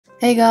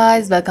Hey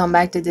guys, welcome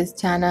back to this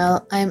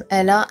channel. I'm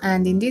Ella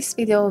and in this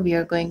video we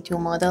are going to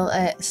model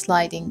a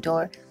sliding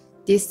door.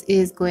 This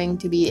is going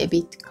to be a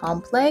bit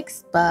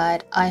complex,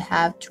 but I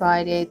have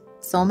tried it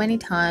so many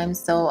times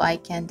so I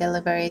can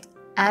deliver it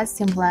as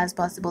simple as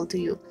possible to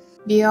you.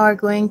 We are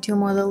going to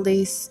model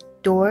this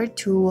door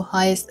to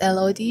highest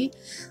LOD,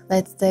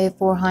 let's say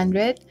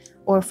 400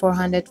 or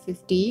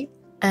 450,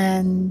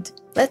 and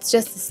let's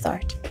just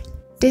start.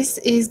 This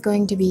is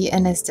going to be a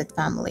nested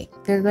family.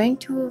 We're going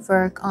to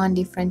work on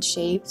different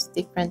shapes,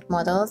 different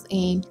models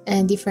in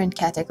different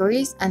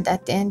categories, and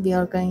at the end we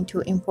are going to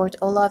import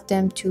all of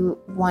them to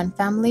one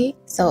family.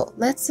 So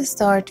let's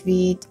start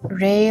with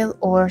rail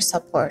or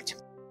support.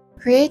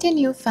 Create a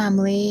new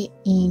family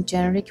in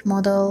generic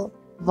model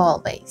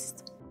wall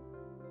based.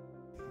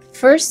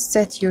 First,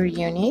 set your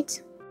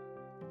unit.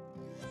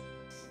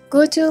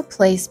 Go to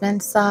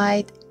placement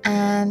side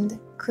and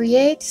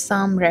create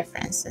some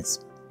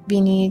references. We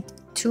need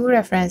two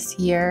references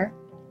here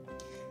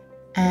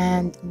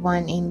and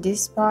one in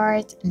this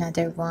part,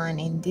 another one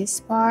in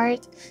this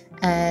part,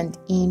 and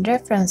in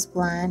reference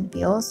plan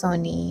we also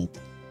need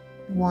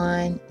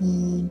one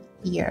in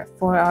here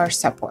for our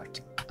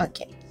support.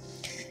 Okay,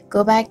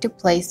 go back to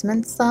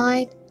placement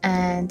side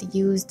and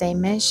use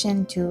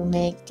dimension to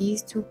make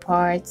these two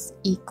parts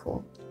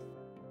equal,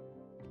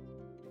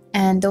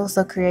 and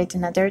also create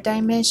another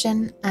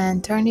dimension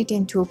and turn it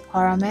into a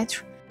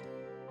parameter.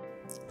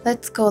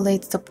 Let's call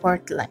it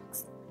support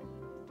length.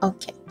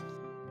 Okay,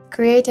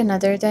 create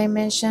another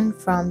dimension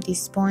from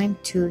this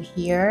point to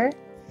here.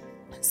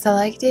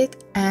 Select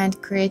it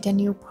and create a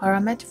new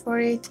parameter for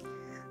it.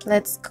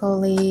 Let's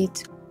call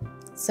it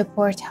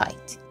support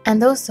height.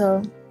 And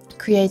also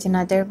create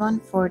another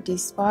one for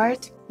this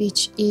part,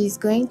 which is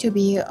going to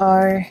be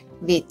our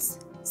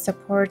width,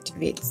 support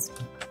width.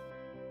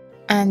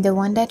 And the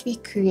one that we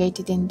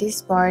created in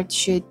this part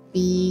should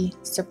be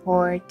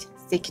support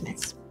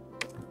thickness.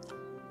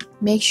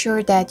 Make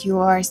sure that you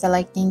are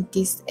selecting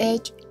this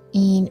edge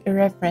in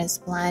reference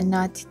plan,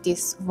 not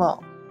this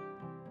wall.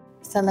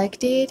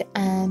 Select it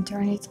and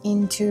turn it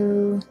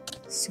into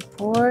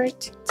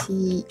support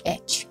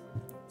TH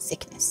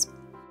thickness.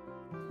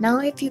 Now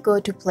if you go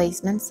to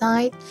placement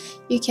side,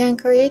 you can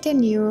create a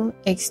new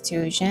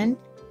extrusion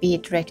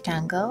with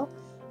rectangle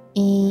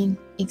in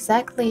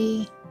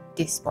exactly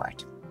this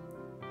part.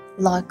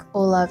 Lock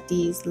all of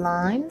these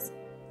lines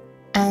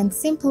and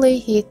simply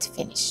hit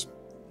finish.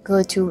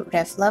 Go to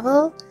ref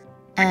level,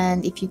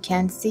 and if you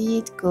can't see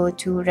it, go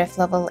to ref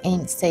level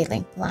in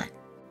sailing plan.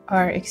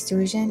 Our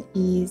extrusion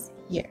is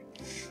here.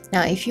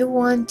 Now if you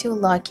want to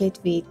lock it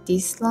with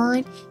this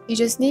line, you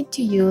just need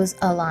to use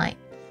a line.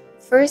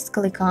 First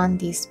click on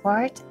this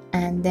part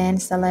and then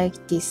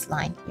select this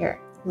line here,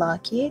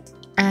 lock it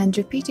and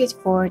repeat it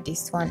for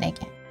this one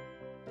again.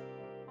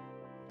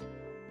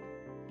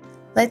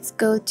 Let's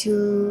go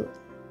to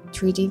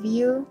 3D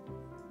view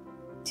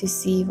to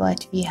see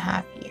what we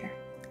have here.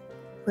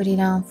 Put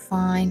it on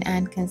fine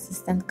and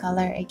consistent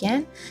color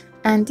again,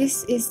 and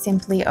this is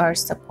simply our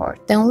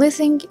support. The only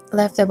thing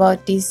left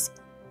about this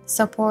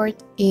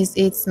support is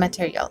its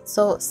material,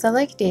 so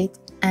select it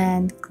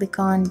and click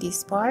on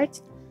this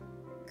part,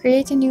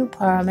 create a new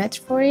parameter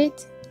for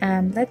it,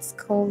 and let's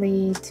call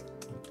it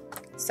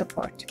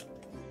support.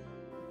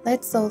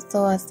 Let's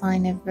also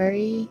assign a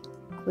very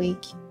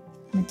quick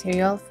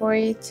material for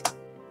it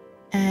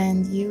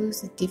and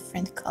use a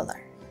different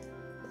color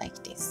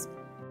like this.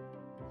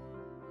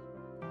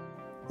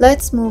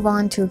 Let's move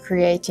on to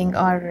creating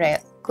our rail.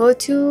 Go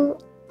to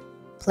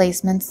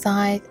placement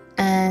side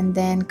and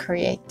then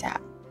create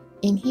tab.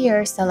 In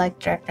here,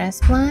 select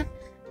reference plan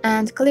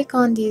and click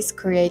on this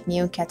create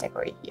new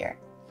category here.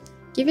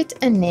 Give it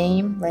a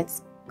name,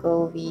 let's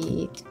go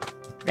with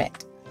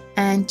red,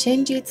 and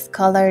change its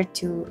color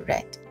to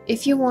red.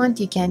 If you want,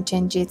 you can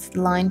change its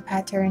line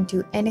pattern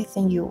to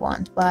anything you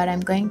want, but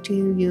I'm going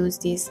to use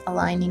this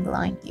aligning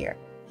line here.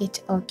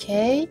 Hit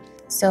OK.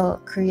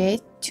 So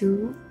create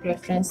two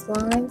reference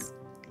lines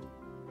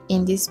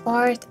in this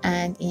part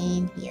and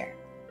in here.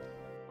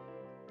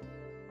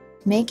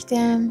 Make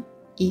them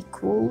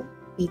equal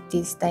with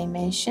this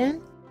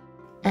dimension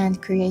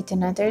and create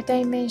another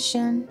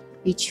dimension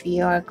which we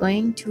are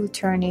going to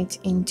turn it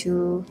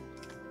into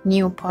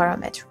new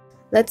parameter.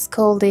 Let's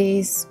call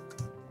this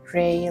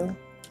rail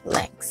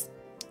length.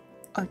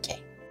 Okay.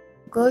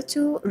 Go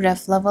to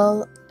ref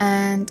level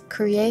and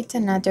create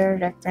another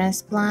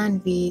reference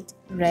plan with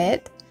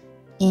red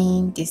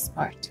in this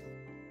part.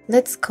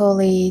 Let's call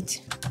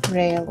it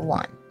rail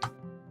 1.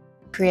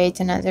 Create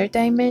another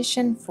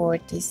dimension for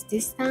this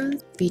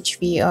distance, which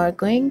we are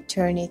going to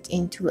turn it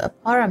into a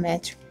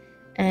parameter,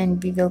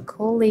 and we will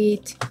call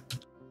it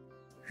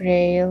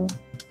rail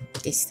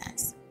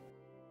distance.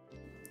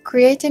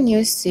 Create a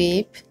new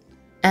sweep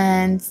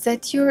and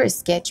set your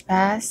sketch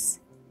path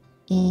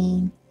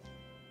in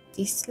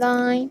this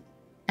line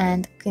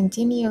and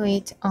continue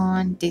it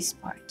on this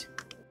part.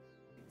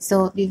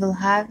 So we will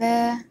have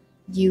a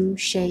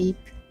U-shape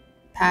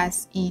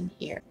pass in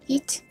here.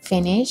 Hit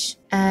finish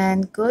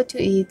and go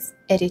to its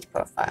edit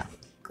profile.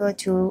 Go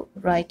to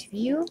right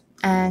view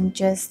and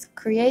just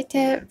create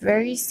a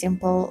very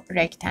simple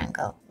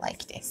rectangle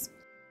like this.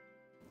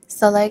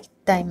 Select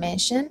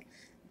dimension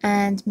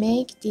and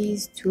make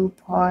these two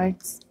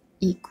parts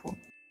equal,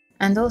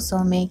 and also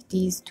make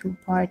these two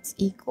parts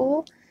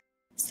equal.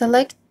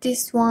 Select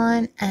this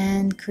one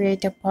and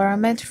create a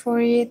parameter for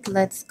it.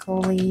 Let's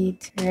call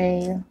it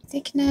rail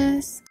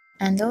thickness,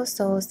 and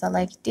also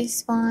select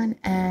this one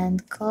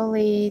and call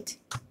it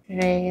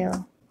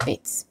rail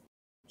width.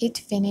 Hit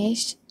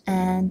finish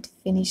and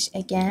finish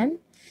again.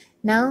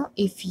 Now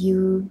if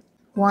you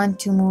want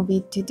to move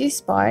it to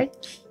this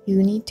part,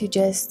 you need to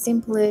just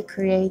simply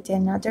create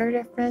another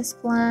reference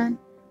plan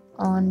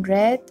on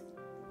red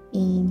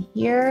in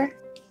here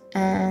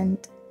and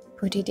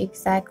put it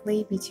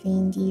exactly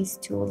between these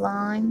two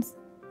lines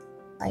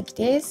like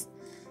this,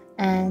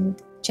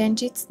 and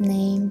change its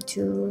name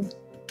to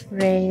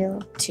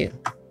rail 2.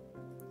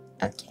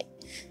 Okay,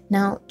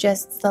 now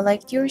just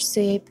select your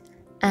sweep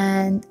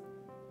and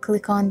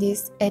click on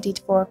this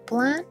edit work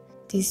plan,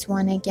 this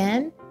one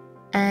again,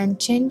 and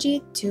change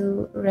it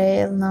to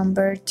rail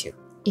number 2.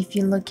 If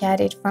you look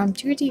at it from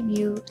 2D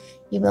view,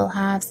 you will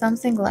have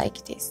something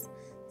like this.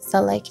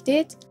 Select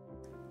it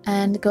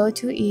and go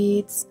to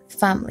its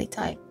family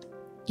type.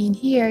 In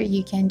here,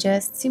 you can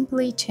just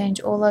simply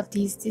change all of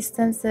these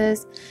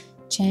distances,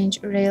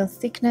 change rail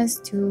thickness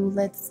to,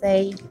 let's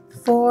say,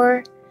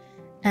 4,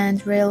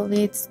 and rail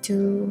width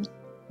to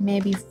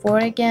maybe 4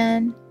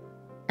 again,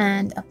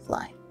 and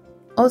apply.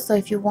 Also,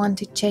 if you want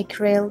to check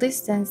rail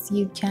distance,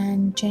 you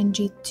can change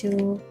it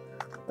to,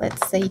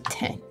 let's say,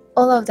 10.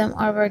 All of them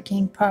are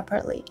working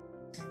properly.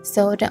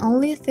 So the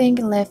only thing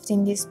left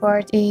in this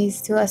part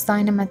is to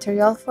assign a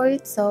material for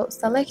it. So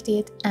select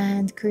it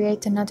and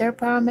create another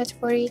parameter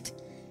for it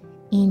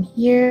in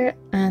here,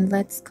 and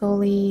let's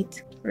call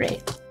it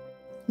rail.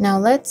 Now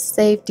let's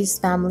save this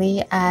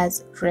family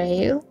as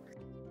rail.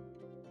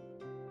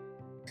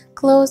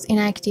 Close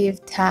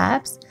inactive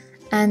tabs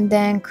and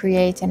then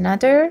create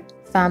another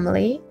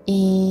family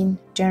in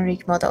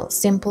generic model,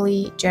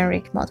 simply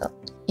generic model.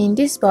 In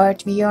this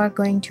part, we are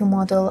going to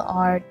model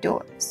our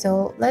door.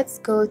 So let's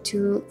go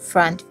to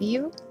front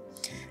view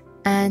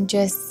and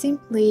just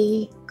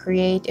simply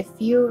create a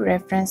few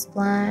reference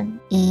plan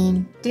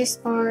in this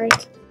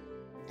part,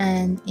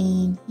 and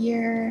in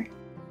here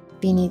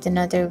we need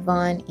another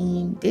one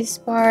in this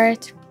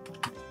part,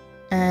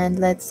 and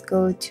let's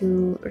go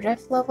to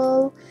ref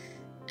level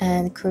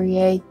and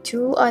create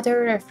 2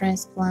 other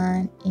reference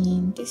plan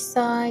in this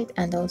side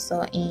and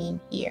also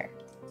in here.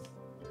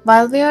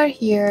 While we are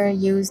here,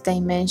 use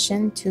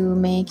dimension to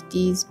make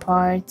these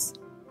parts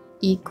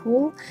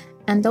equal,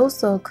 and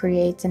also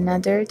create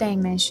another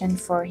dimension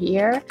for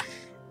here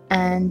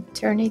and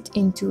turn it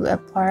into a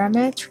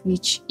parameter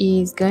which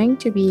is going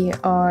to be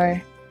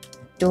our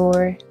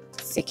door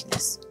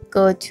thickness.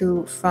 Go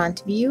to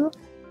front view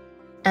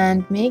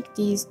and make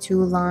these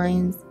 2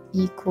 lines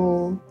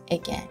equal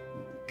again.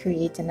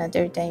 Create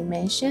another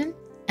dimension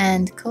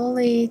and call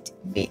it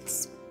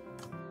width.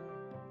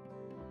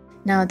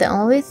 Now the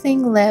only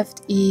thing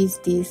left is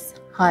this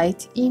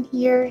height in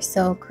here,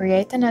 so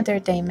create another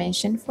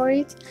dimension for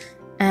it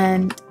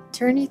and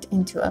turn it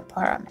into a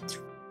parameter.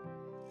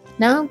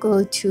 Now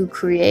go to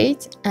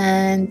create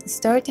and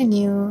start a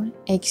new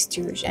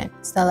extrusion.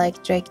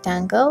 Select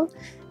rectangle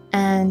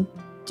and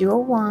draw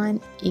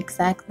one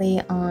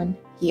exactly on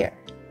here.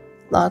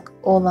 Lock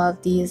all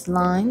of these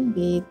lines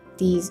with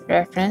these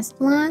reference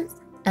plans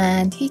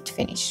and hit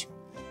finish.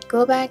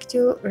 Go back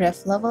to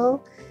ref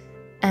level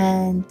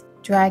and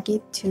drag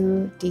it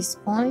to this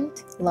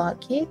point,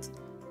 lock it,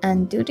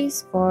 and do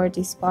this for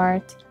this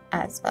part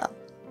as well.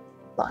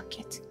 Lock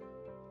it.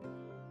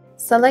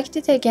 Select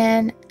it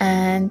again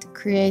and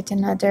create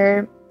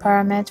another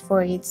parameter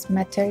for its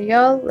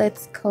material.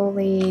 Let's call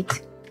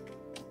it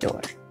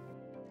door.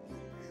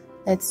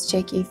 Let's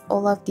check if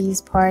all of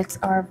these parts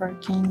are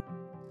working.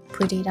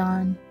 Put it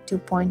on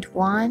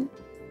 2.1.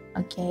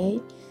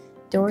 Okay.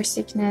 Door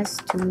thickness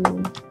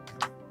to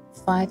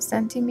 5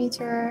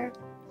 centimeter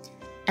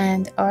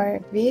and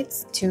our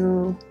width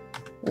to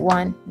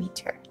 1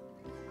 meter.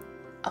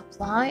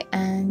 Apply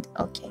and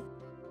OK.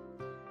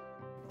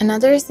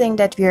 Another thing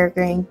that we are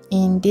going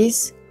in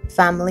this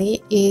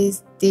family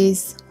is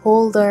this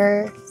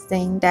holder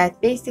thing that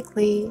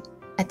basically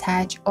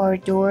attach our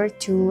door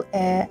to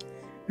a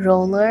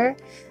roller,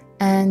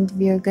 and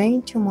we are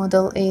going to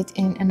model it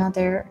in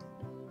another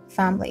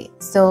family.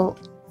 So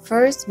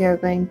first we are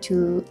going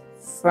to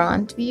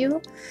front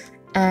view,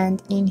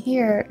 and in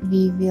here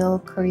we will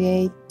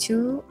create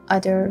 2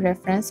 other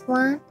reference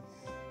plan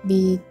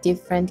with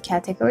different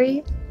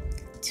category.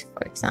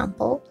 For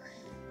example,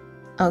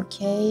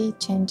 okay,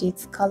 change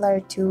its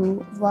color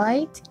to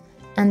white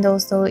and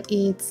also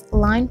its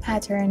line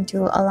pattern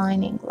to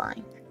aligning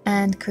line,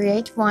 and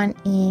create one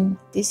in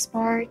this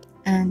part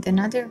and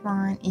another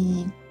one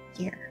in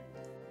here.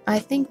 I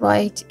think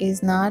white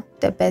is not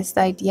the best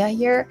idea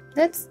here.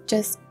 Let's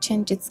just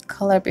change its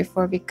color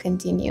before we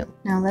continue.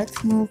 Now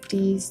let's move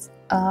these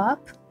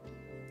up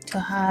to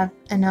have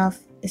enough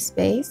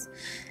space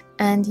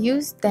and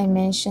use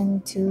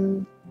dimension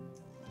to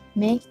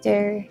make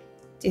their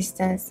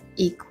distance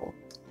equal.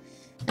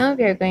 Now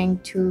we are going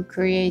to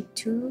create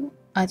two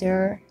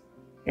other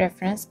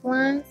reference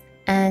plans,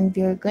 and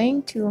we are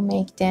going to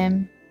make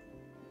them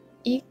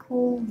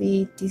equal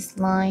with this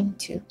line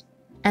too.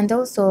 And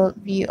also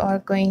we are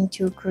going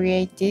to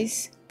create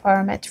this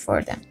parameter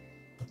for them.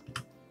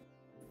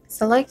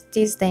 Select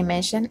this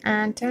dimension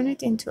and turn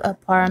it into a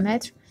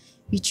parameter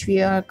which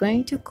we are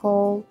going to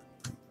call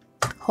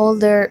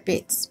holder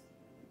width.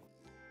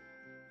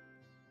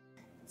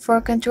 For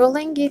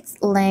controlling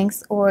its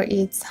length or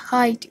its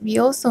height, we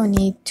also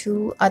need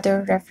two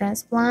other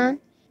reference plans.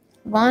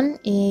 One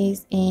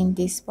is in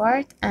this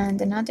part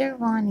and another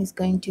one is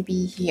going to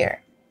be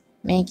here.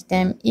 Make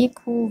them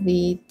equal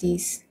with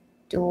this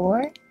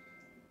door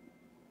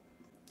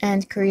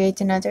and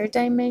create another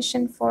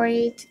dimension for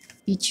it,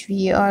 which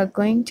we are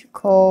going to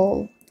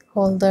call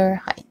holder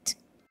height.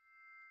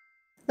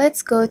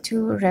 Let's go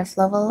to ref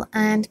level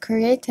and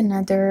create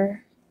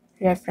another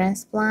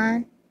reference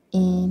plan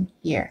in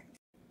here.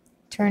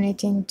 Turn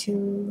it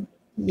into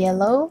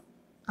yellow.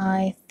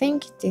 I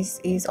think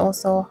this is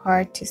also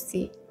hard to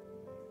see.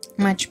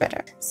 Much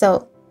better.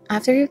 So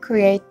after you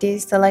create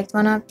this, select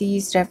one of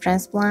these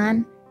reference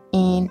plan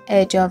in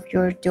edge of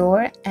your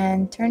door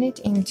and turn it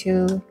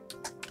into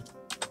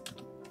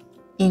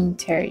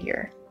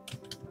interior.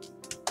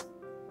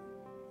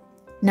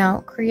 Now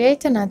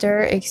create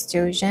another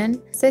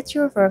extrusion. Set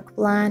your work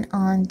plan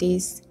on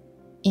this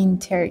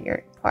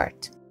interior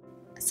part.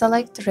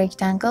 Select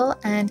rectangle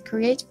and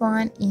create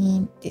one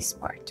in this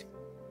part.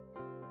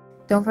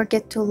 Don't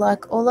forget to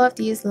lock all of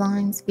these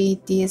lines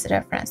with these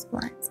reference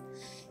plans.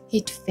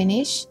 Hit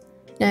finish.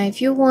 Now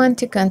if you want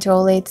to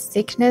control its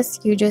thickness,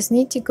 you just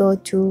need to go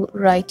to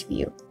right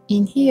view.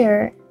 In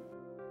here,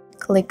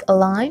 click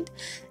align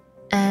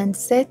and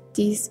set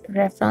this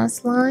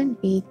reference line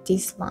with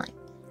this line.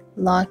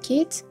 Lock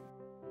it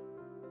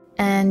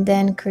and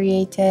then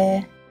create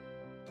a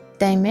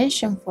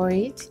dimension for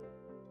it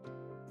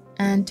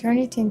and turn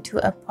it into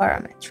a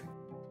parameter.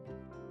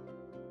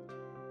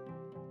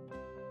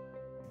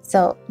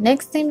 So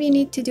next thing we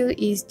need to do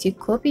is to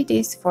copy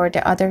this for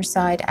the other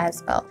side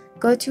as well.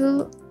 Go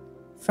to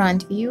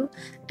front view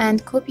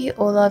and copy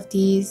all of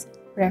these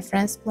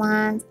reference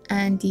plans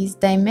and these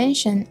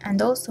dimension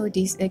and also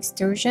this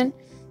extrusion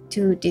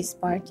to this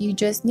part. You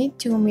just need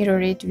to mirror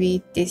it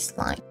with this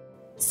line.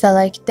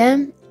 Select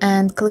them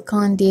and click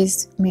on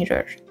this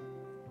mirror.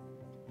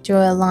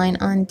 Draw a line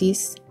on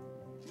this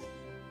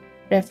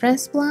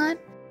reference plan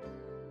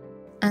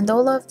and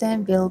all of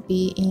them will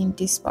be in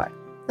this part.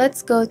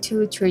 Let's go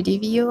to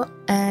 3D view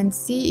and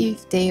see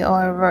if they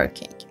are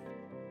working.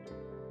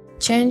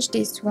 Change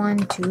this one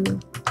to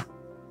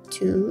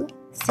 2,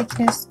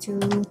 thickness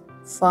to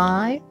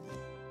 5.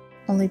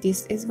 Only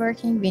this is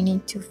working. We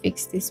need to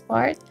fix this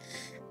part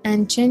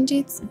and change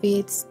its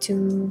width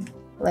to,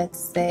 let's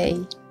say,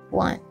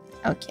 1.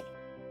 Okay.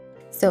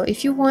 So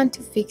if you want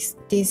to fix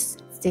this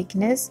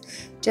thickness,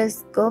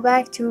 just go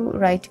back to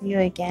right view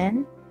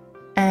again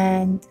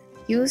and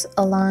use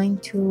align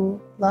to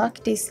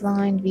lock this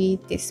line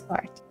with this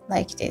part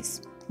like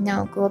this.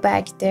 Now go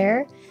back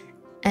there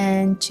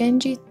and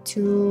change it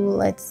to,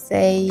 let's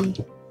say,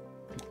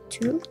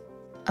 2.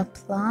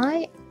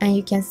 Apply, and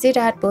you can see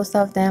that both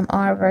of them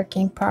are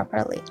working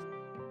properly.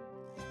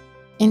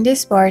 In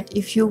this part,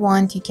 if you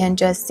want, you can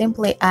just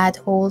simply add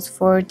holes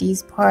for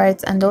these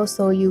parts and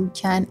also you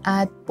can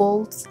add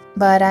bolts,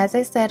 but as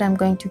I said, I'm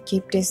going to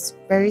keep this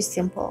very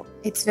simple.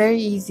 It's very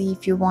easy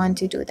if you want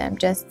to do them.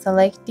 Just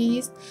select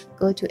these,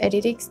 go to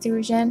edit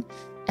extrusion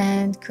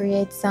and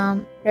create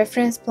some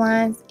reference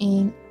plans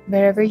in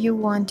wherever you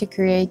want to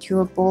create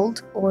your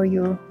bolt or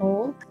your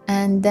hole,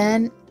 and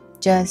then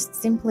just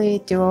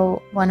simply draw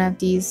one of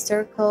these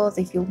circles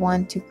if you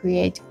want to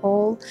create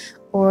hole,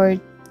 or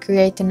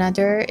create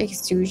another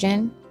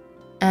extrusion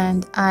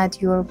and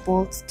add your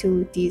bolts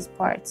to these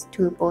parts,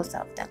 to both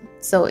of them.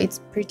 So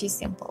it's pretty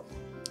simple.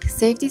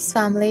 Save this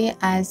family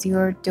as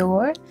your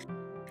door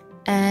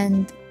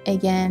and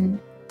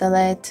again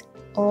delete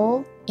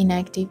all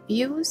inactive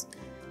views.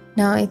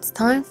 Now it's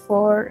time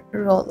for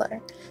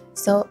roller.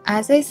 So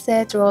as I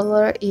said,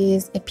 roller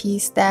is a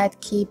piece that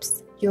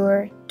keeps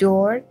your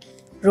door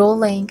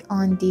rolling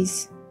on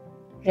this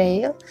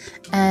rail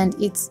and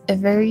it's a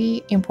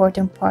very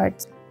important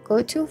part.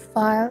 Go to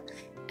file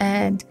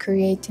and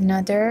create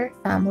another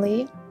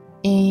family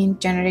in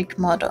generic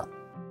model.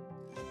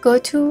 Go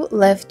to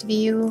left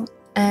view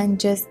and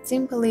just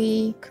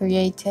simply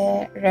create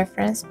a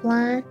reference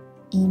plan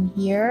in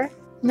here.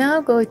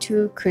 Now go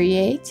to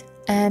create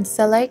and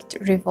select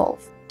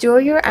revolve. Draw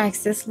your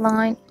axis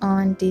line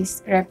on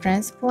this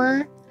reference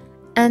plan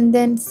and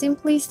then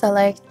simply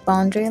select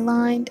boundary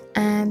line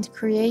and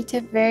create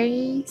a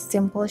very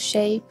simple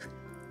shape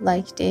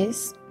like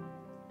this.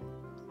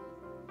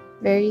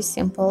 Very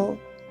simple,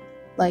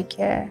 like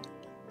a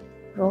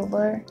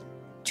roller.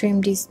 Trim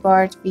this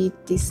part with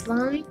this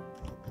line,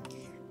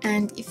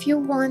 and if you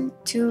want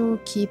to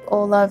keep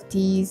all of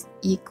these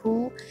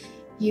equal,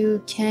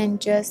 you can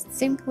just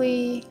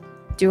simply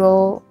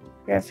draw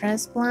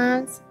reference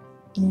plans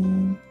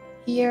in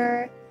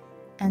here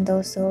and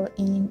also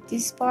in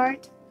this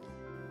part,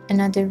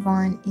 another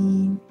one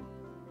in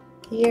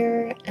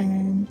here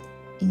and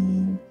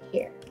in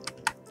here.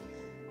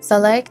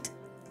 Select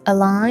a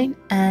line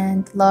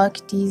and lock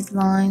these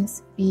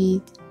lines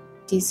with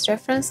this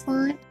reference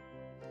line.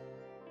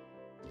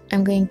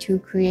 I'm going to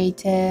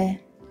create a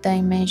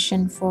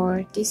dimension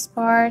for this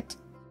part,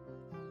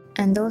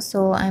 and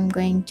also I'm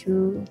going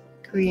to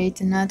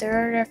create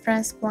another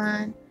reference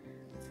plan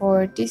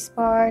for this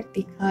part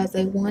because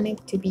I want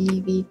it to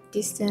be with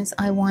distance.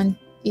 I want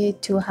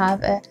it to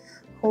have a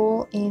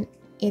hole in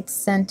its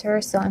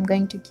center, so I'm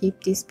going to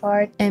keep this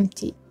part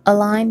empty.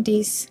 Align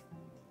this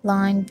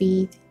line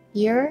with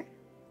here,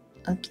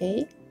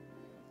 okay,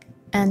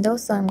 and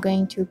also I'm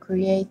going to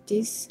create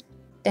this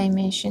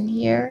dimension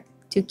here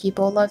to keep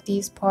all of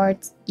these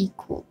parts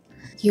equal.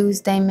 Use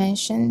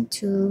dimension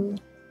to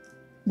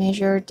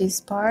measure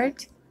this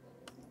part.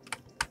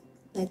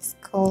 Let's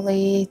call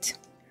it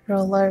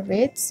roller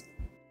width.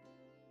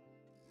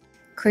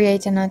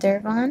 Create another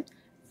one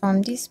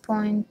from this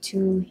point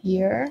to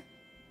here.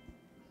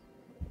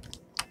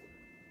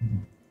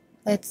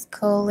 Let's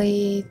call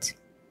it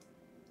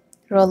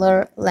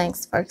roller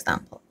length, for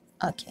example.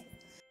 Okay.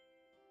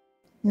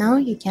 Now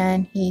you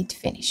can hit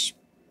finish.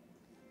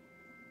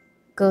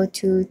 Go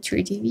to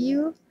 3D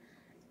view,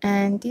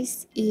 and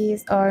this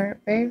is our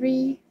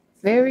very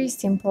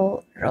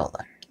simple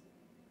roller.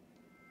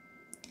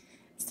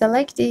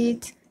 Select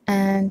it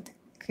and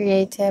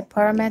create a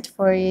parameter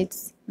for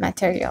its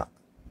material.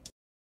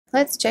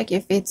 Let's check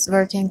if it's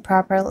working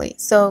properly.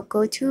 So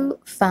go to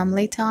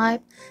family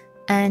type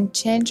and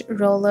change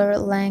roller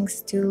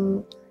length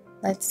to,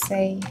 let's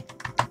say,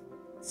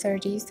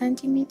 30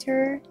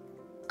 centimeter.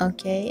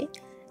 Okay,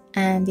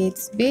 and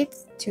its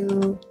width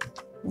to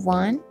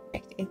 1.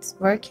 It's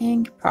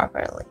working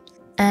properly.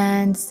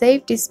 And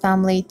save this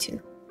family too.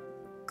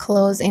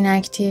 Close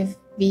inactive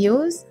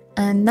views,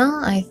 and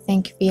now I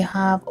think we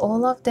have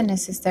all of the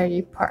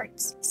necessary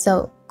parts.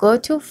 So go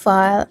to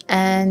file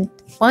and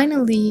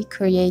finally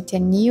create a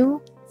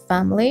new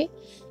family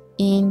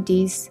in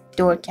this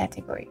door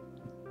category.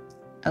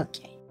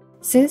 Okay,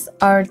 since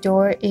our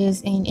door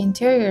is in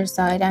interior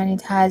side and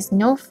it has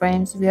no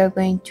frames, we are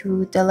going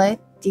to delete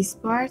this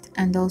part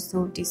and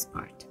also this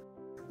part.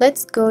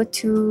 Let's go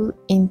to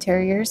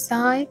interior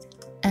side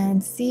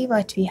and see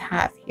what we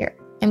have here.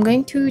 I'm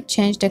going to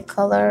change the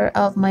color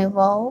of my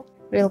wall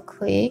real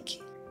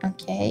quick.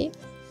 Okay,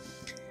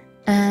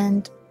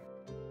 and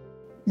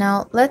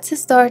now let's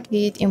start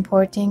with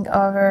importing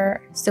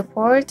our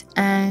support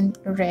and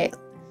rail.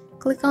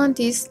 Click on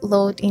this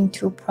load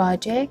into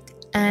project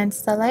and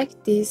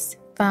select this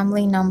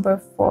family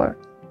number 4.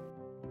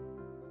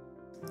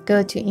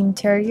 Go to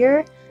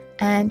interior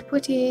and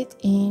put it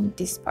in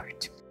this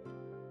part.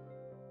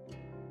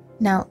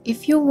 Now,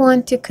 if you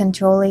want to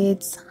control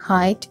its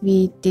height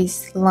with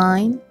this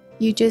line,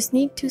 you just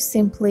need to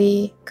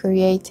simply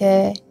create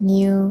a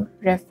new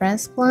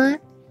reference plan.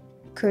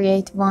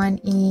 Create one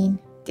in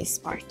this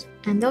part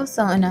and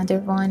also another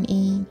one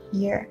in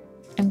here.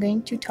 I'm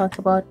going to talk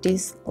about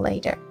this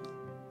later.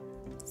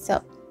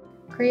 So,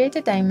 create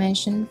a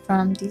dimension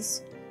from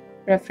this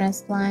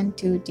reference plan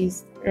to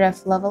this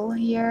ref level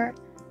here.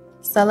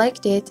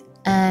 Select it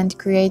and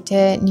create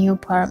a new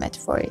parameter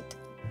for it.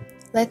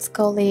 Let's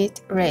call it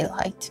rail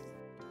height.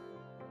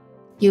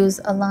 Use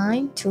a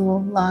line to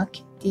lock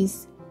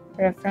this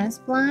reference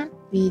plan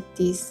with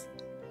this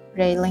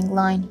railing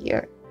line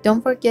here.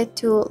 Don't forget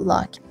to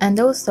lock, and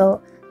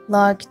also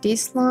lock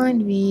this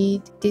line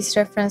with this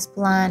reference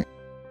plan.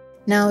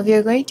 Now we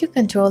are going to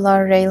control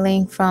our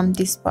railing from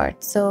this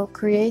part, so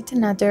create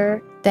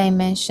another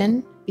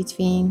dimension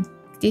between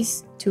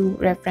these two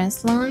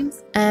reference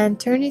lines and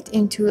turn it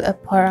into a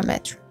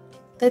parameter.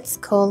 Let's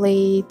call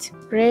it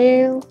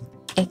rail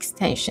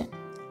extension.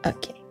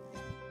 Okay,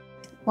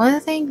 one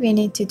thing we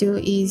need to do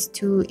is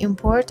to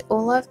import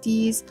all of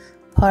these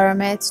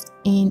parameters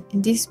in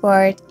this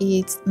part,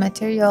 its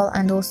material,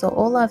 and also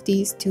all of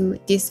these to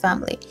this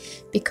family,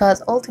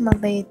 because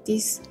ultimately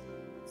this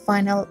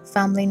final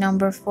family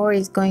number 4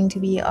 is going to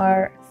be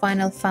our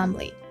final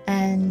family,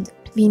 and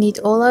we need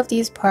all of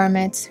these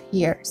parameters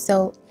here.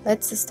 So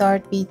let's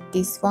start with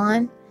this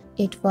one.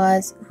 It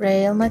was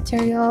rail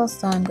material,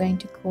 so I'm going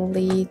to call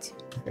it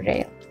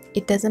rail.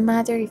 It doesn't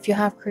matter if you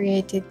have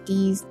created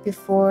these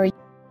before.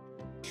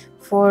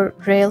 For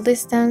rail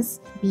distance,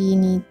 we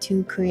need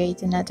to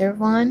create another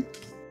one.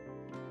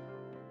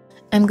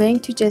 I'm going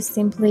to just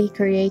simply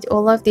create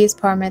all of these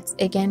parameters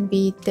again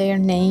with their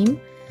name,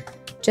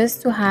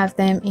 just to have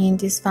them in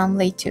this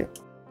family too.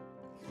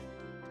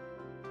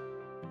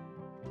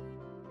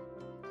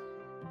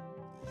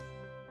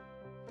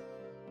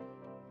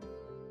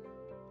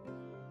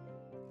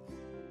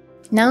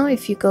 Now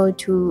if you go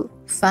to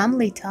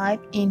family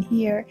type in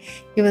here,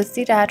 you will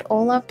see that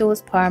all of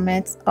those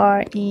parameters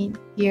are in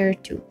here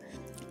too.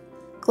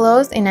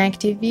 Close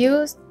inactive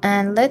views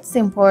and let's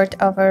import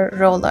our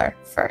roller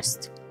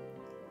first.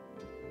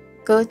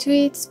 Go to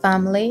its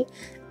family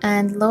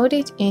and load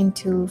it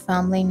into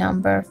family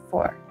number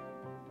 4.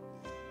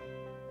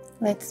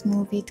 Let's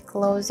move it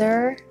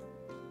closer.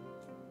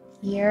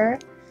 here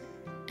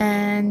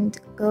and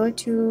go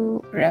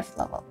to ref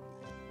level.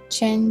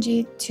 Change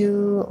it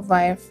to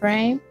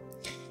wireframe.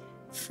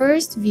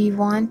 First, we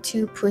want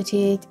to put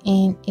it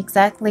in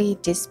exactly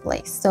this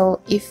place.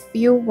 So if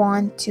you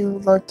want to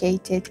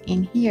locate it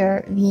in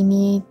here, we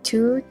need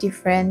two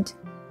different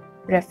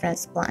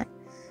reference plan.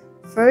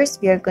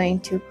 First, we are going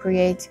to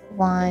create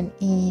one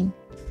in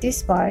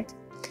this part,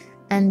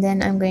 and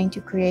then I'm going to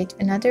create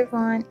another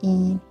one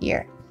in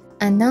here.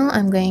 And now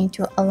I'm going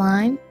to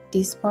align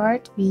this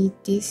part with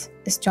this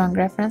strong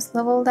reference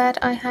level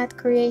that I had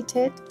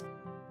created,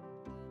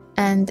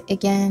 and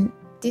again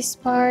this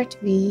part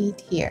with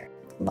here.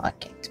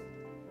 Lock it.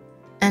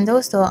 And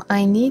also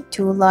I need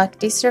to lock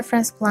this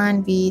reference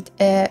plan with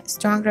a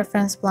strong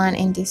reference plan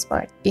in this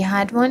part. We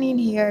had one in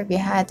here, we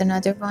had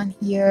another one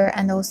here,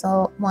 and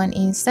also one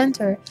in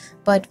center,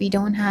 but we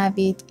don't have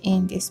it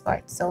in this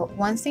part. So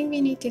one thing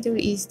we need to do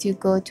is to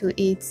go to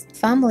its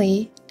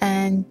family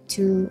and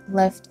to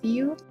left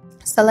view,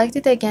 select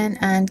it again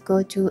and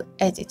go to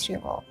edit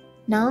revolve.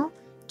 Now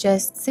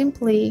just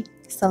simply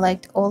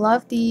select all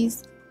of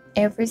these,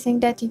 everything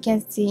that you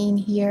can see in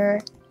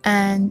here,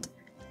 and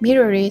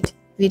mirror it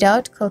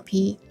without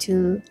copy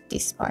to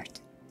this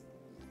part.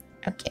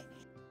 Okay,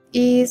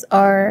 is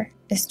our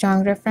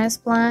strong reference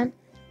plan,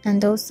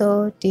 and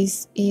also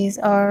this is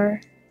our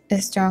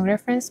strong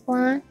reference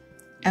plan.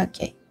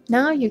 Okay,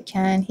 now you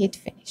can hit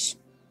finish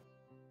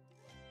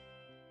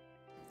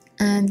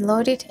and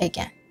load it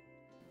again.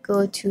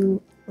 Go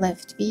to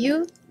left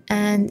view,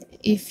 and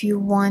if you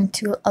want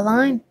to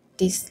align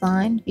this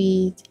line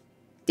with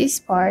this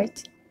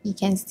part, you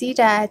can see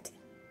that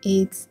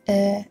it's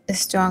a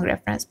strong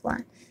reference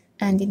plan,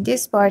 and in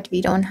this part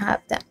we don't have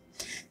them.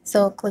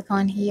 So click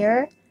on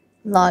here,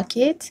 lock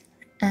it,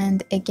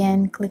 and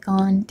again click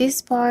on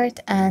this part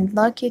and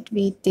lock it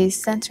with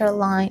this center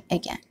line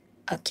again.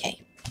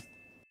 Okay,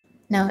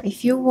 now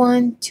if you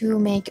want to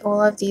make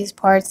all of these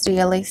parts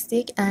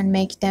realistic and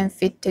make them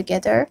fit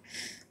together,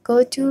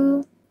 go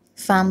to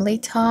family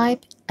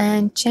type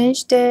and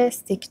change the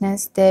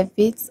thickness, the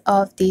width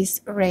of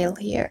this rail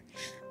here.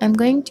 I'm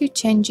going to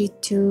change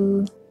it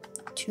to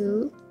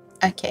 2.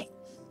 Okay,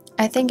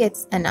 I think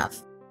it's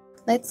enough.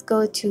 Let's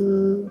go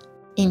to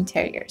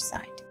interior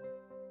side,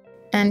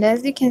 and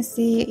as you can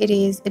see it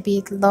is a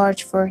bit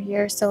large for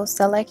here, so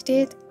select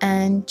it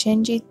and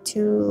change it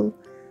to,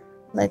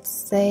 let's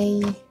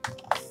say,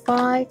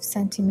 5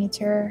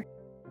 centimeter.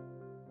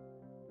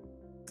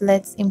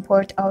 Let's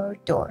import our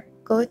door.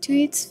 Go to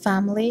its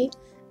family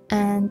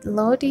and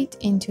load it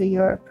into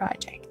your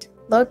project.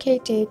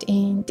 Locate it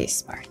in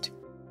this part.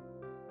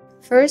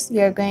 First,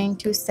 we are going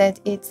to set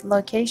its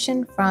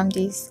location from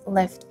this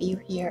left view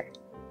here.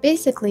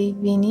 Basically,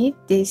 we need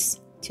this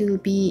to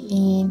be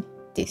in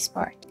this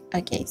part.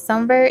 Okay,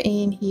 somewhere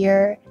in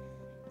here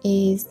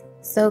is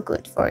so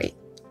good for it.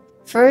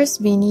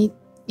 First, we need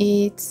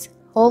its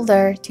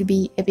holder to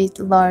be a bit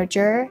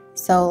larger.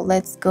 So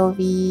let's go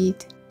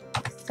with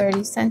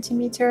 30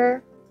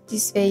 centimeter.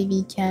 This way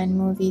we can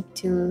move it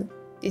to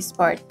this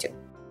part too.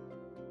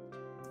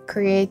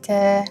 Create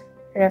a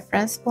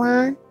reference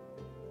plan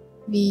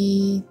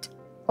with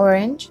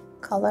orange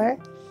color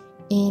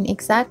in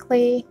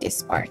exactly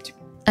this part.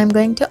 I'm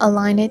going to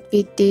align it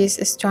with this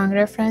strong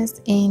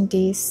reference in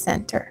this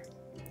center.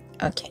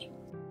 Okay.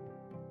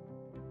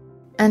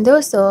 And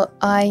also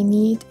I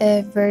need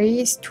a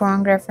very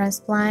strong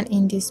reference plan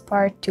in this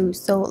part too.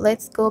 So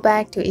let's go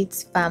back to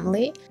its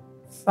family,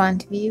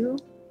 front view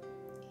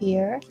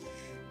here,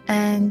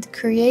 and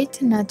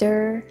create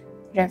another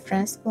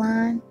reference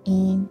plan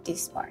in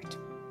this part.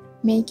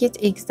 Make it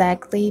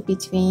exactly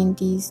between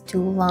these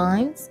two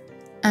lines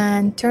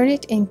and turn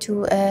it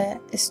into a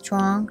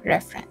strong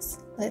reference.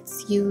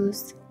 Let's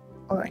use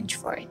orange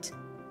for it.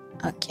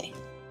 Okay.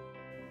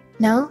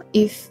 Now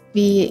if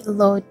we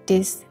load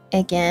this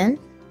again,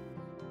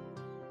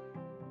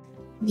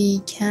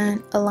 we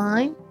can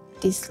align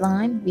this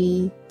line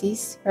with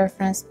this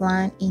reference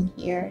plan in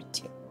here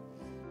too.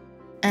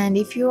 And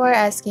if you are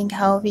asking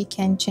how we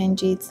can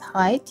change its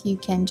height, you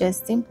can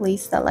just simply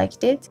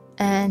select it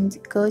and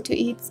go to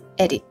its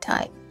edit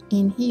type.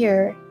 In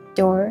here,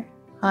 door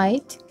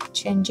height,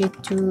 change it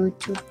to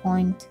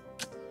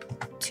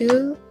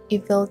 2.2.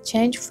 It will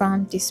change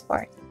from this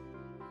part.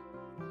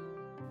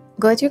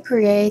 Go to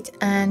create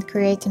and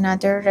create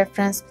another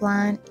reference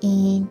plan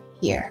in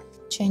here.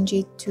 Change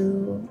it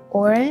to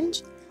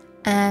orange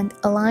and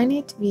align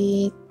it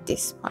with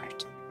this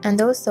part.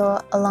 And also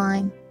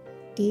align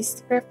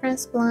this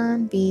reference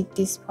plan with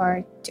this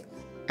part too,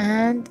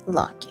 and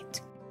lock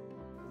it.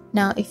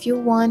 Now if you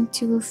want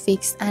to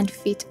fix and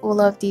fit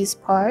all of these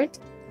parts,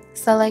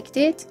 select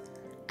it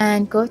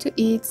and go to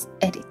its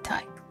edit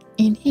type.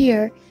 In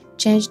here,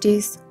 change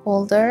this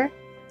holder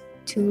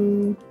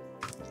to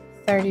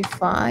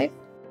 35.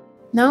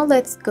 Now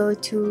let's go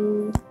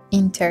to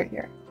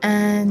interior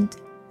and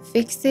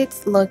fix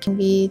its looking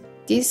with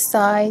this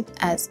side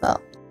as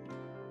well.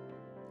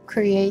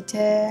 Create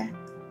a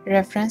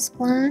reference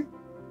plan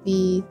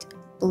with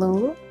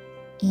blue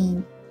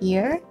in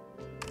here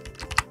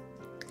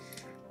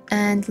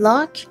and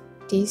lock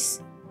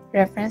this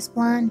reference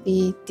plan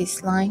with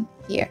this line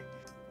here,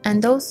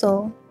 and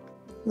also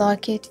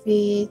lock it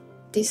with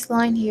this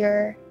line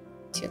here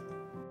too.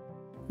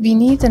 We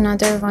need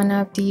another one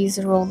of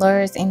these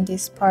rollers in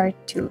this part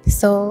too,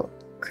 so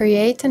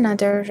create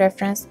another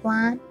reference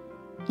plan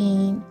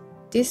in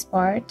this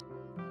part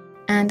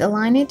and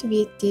align it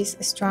with this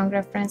strong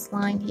reference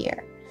line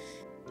here.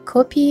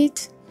 Copy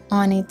it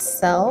on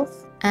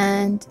itself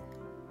and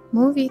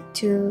move it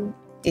to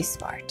this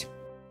part,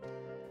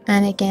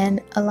 and again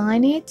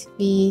align it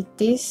with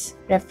this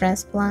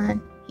reference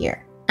plan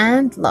here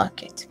and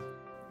lock it.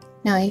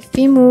 Now if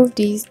we move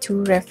these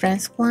two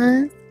reference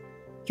plans,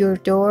 your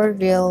door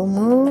will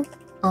move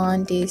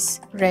on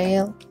this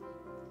rail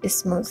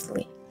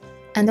smoothly.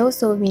 And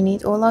also we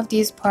need all of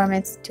these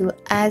parameters too,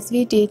 as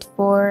we did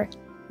for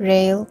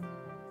rail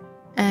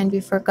and we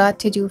forgot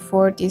to do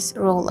for this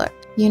roller.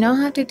 You know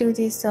how to do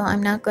this, so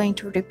I'm not going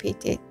to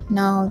repeat it.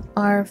 Now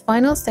our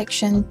final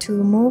section to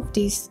move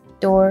this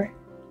door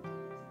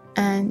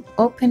and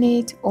open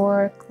it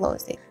or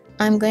close it.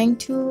 I'm going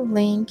to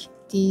link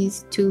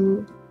these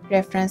two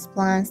reference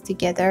plans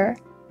together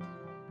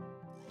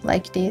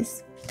like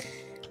this.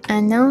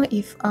 And now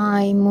if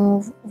I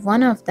move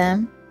one of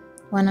them,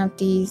 one of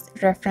these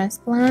reference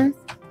plans,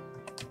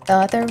 the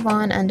other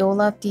one and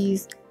all of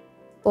these,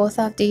 both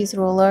of these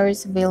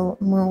rollers will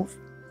move.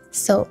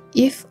 So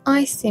if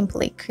I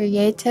simply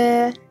create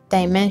a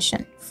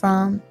dimension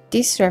from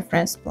this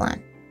reference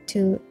plan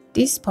to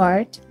this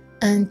part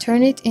and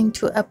turn it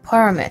into a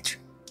parameter,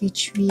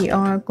 which we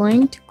are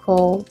going to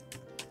call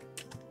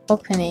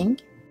opening,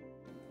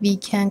 we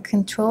can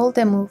control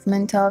the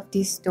movement of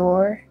this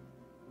door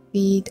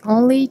with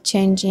only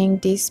changing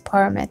this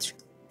parameter.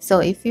 So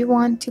if we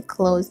want to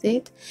close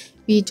it,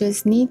 we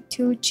just need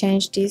to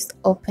change this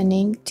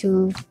opening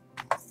to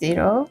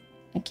 0.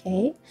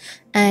 Okay,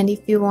 and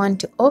if you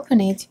want to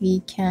open it, we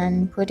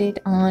can put it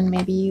on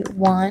maybe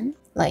 1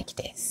 like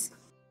this.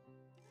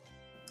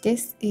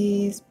 This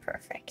is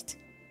perfect.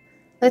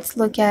 Let's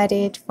look at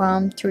it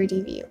from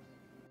 3D view.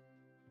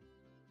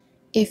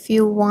 If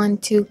you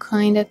want to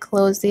kind of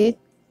close it,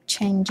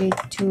 change it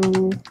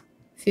to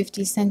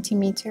 50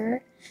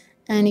 centimeter,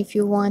 and if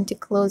you want to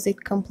close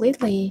it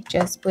completely,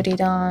 just put it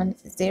on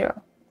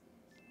 0.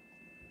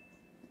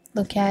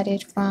 Look at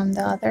it from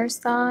the other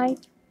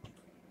side.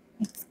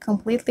 It's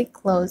completely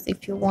closed.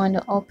 If you want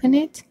to open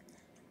it,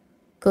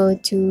 go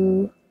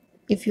to,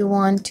 if you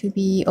want to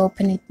be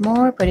open it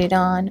more, put it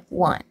on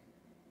 1.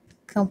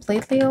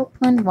 Completely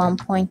open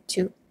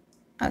 1.2.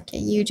 Okay,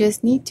 you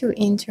just need to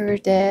enter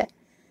the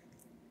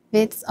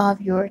width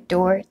of your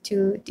door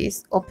to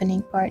this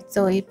opening part,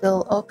 so it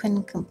will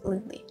open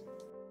completely.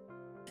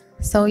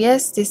 So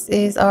yes, this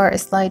is our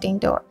sliding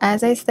door.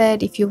 As I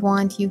said, if you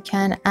want, you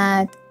can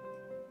add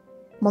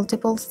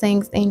multiple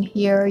things in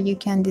here. You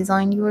can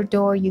design your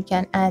door, you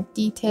can add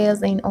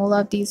details in all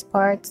of these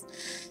parts.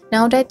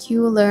 Now that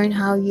you learn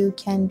how you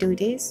can do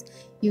this,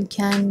 you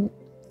can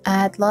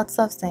add lots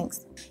of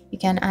things. You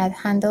can add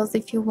handles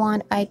if you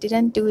want. I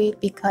didn't do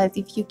it because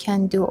if you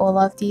can do all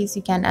of these,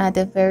 you can add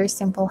a very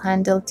simple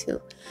handle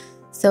too.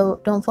 So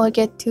don't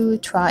forget to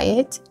try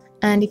it,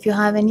 and if you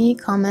have any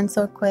comments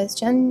or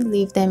questions,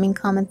 leave them in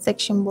comment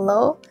section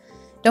below.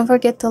 Don't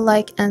forget to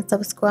like and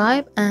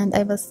subscribe, and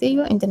I will see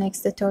you in the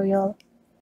next tutorial.